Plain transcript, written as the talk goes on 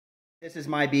This is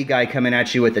my bee guy coming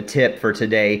at you with a tip for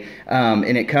today,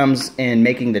 and it comes in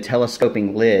making the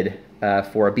telescoping lid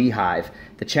for a beehive.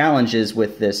 The challenge is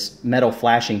with this metal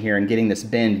flashing here and getting this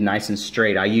bend nice and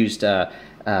straight. I used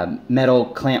metal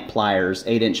clamp pliers,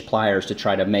 8-inch pliers, to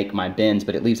try to make my bends,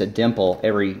 but it leaves a dimple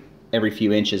every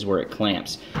few inches where it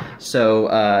clamps. So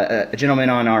a gentleman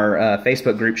on our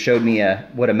Facebook group showed me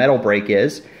what a metal brake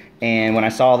is, and when I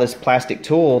saw this plastic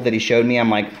tool that he showed me, I'm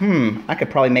like, I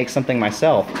could probably make something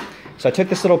myself. So I took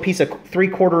this little piece of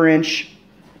 3/4 inch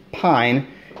pine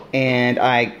and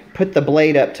I put the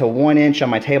blade up to 1 inch on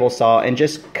my table saw and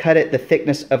just cut it the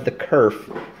thickness of the kerf,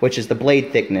 which is the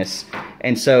blade thickness.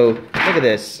 And so look at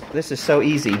this. This is so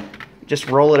easy. Just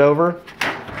roll it over,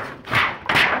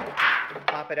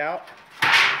 pop it out,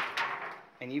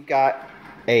 and you've got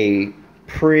a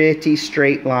pretty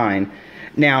straight line.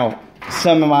 Now,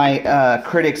 some of my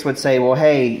critics would say, well,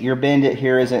 hey, your bend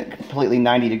here isn't completely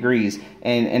 90 degrees,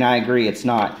 and I agree, it's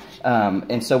not.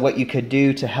 And so what you could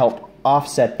do to help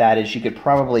offset that is you could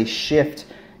probably shift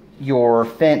your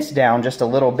fence down just a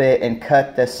little bit and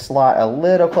cut this slot a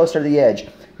little closer to the edge.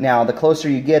 Now, the closer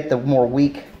you get, the more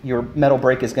weak your metal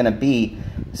brake is going to be,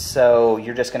 so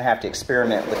you're just going to have to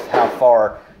experiment with how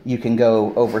far you can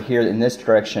go over here in this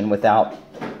direction without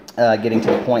getting to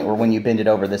the point where when you bend it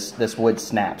over, this wood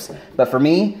snaps. But for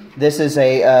me, this is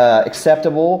a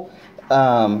acceptable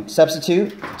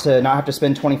substitute to not have to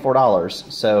spend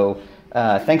 $24. So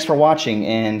thanks for watching,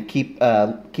 and keep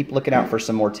looking out for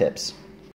some more tips.